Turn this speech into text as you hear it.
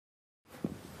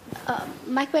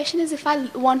My question is, if I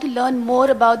want to learn more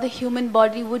about the human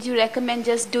body, would you recommend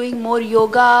just doing more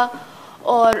yoga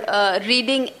or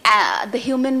reading the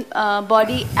human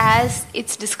body as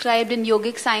it's described in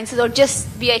yogic sciences, or just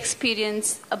via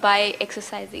experience by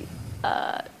exercising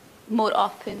more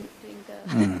often?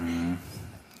 Doing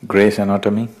the Grace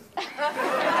anatomy?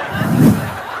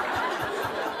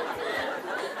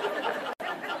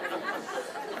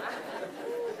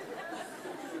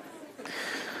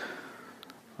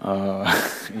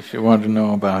 If you want to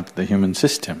know about the human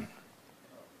system,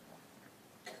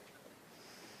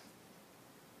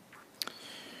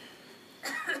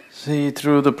 see,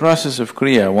 through the process of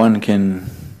kriya, one can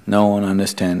know and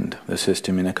understand the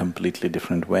system in a completely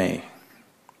different way.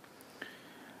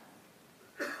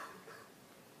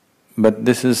 But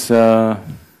this is a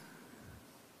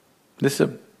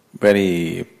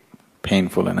very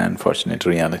painful and unfortunate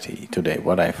reality today.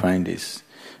 What I find is,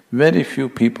 very few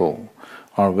people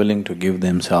are willing to give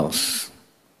themselves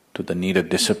to the needed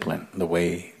discipline the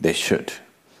way they should.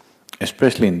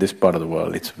 Especially in this part of the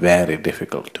world, it's very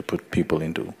difficult to put people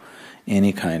into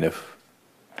any kind of,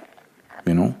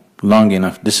 long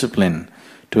enough discipline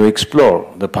to explore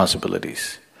the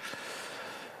possibilities.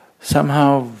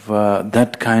 Somehow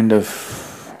that kind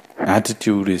of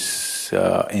attitude is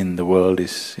in the world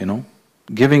is,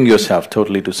 giving yourself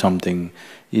totally to something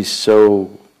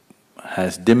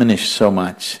has diminished so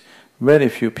much. Very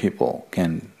few people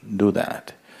can do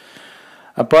that.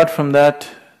 Apart from that,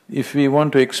 if we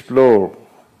want to explore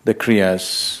the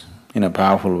kriyas in a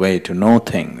powerful way to know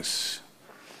things,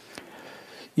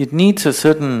 it needs a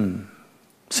certain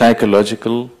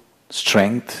psychological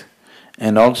strength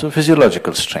and also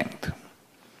physiological strength.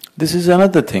 This is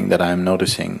another thing that I'm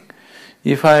noticing.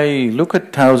 If I look at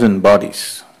 1,000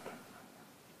 bodies,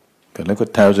 if I look at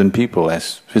 1,000 people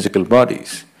as physical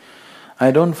bodies, I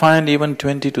don't find even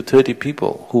 20 to 30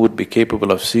 people who would be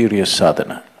capable of serious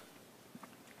sadhana.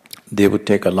 They would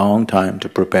take a long time to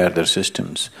prepare their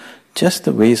systems. Just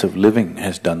the ways of living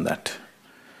has done that.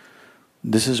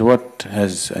 This is what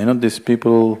has… these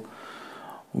people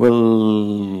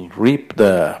will reap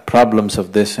the problems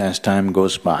of this as time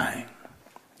goes by.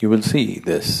 You will see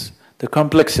this, the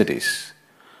complexities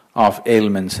of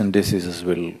ailments and diseases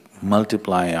will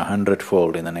multiply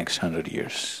 100-fold in the next 100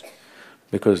 years,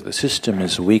 because the system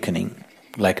is weakening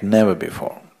like never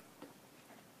before.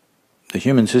 The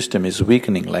human system is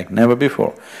weakening like never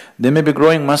before. They may be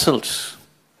growing muscles,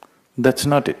 that's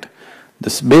not it.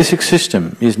 This basic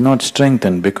system is not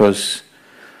strengthened because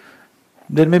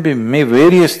there may be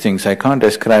various things, I can't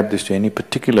ascribe this to any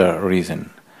particular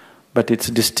reason, but it's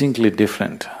distinctly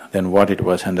different than what it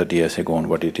was 100 years ago and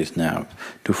what it is now.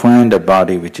 To find a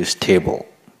body which is stable,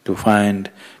 to find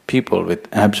people with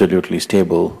absolutely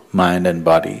stable mind and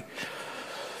body,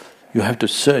 you have to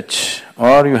search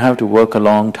or you have to work a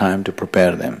long time to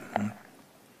prepare them.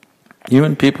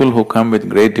 Even people who come with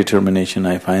great determination,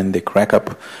 I find they crack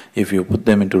up if you put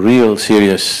them into real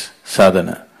serious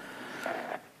sadhana.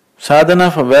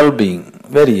 Sadhana for well-being,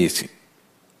 very easy.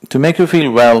 To make you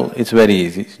feel well, it's very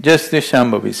easy. Just this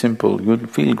Shambhavi, simple, you'll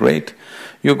feel great.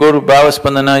 You go to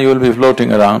Bhavaspandana, you will be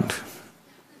floating around.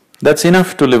 That's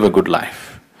enough to live a good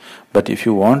life. But if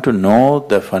you want to know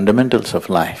the fundamentals of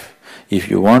life, if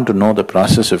you want to know the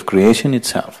process of creation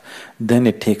itself, then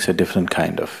it takes a different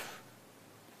kind of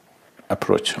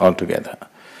approach altogether.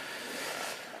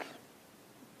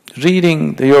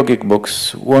 Reading the yogic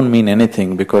books won't mean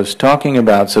anything because talking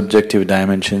about subjective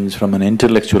dimensions from an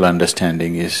intellectual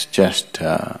understanding is just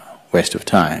a waste of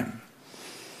time.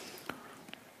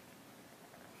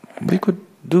 We could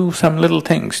do some little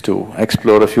things to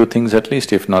explore a few things at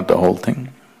least, if not the whole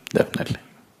thing, definitely.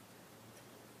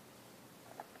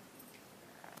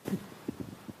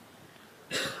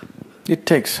 It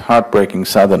takes heartbreaking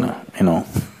sadhana,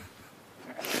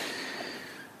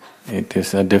 It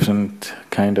is a different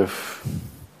kind of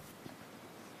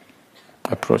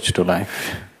approach to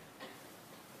life.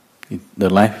 The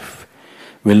life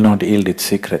will not yield its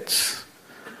secrets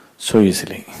so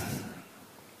easily.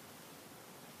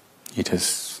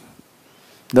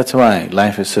 That's why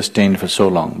life is sustained for so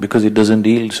long, because it doesn't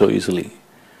yield so easily.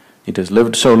 It has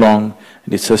lived so long,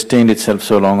 it has sustained itself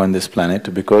so long on this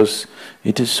planet because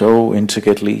it is so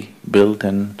intricately built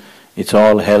and it's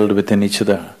all held within each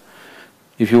other.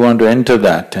 If you want to enter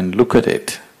that and look at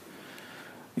it,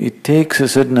 it takes a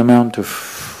certain amount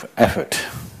of effort.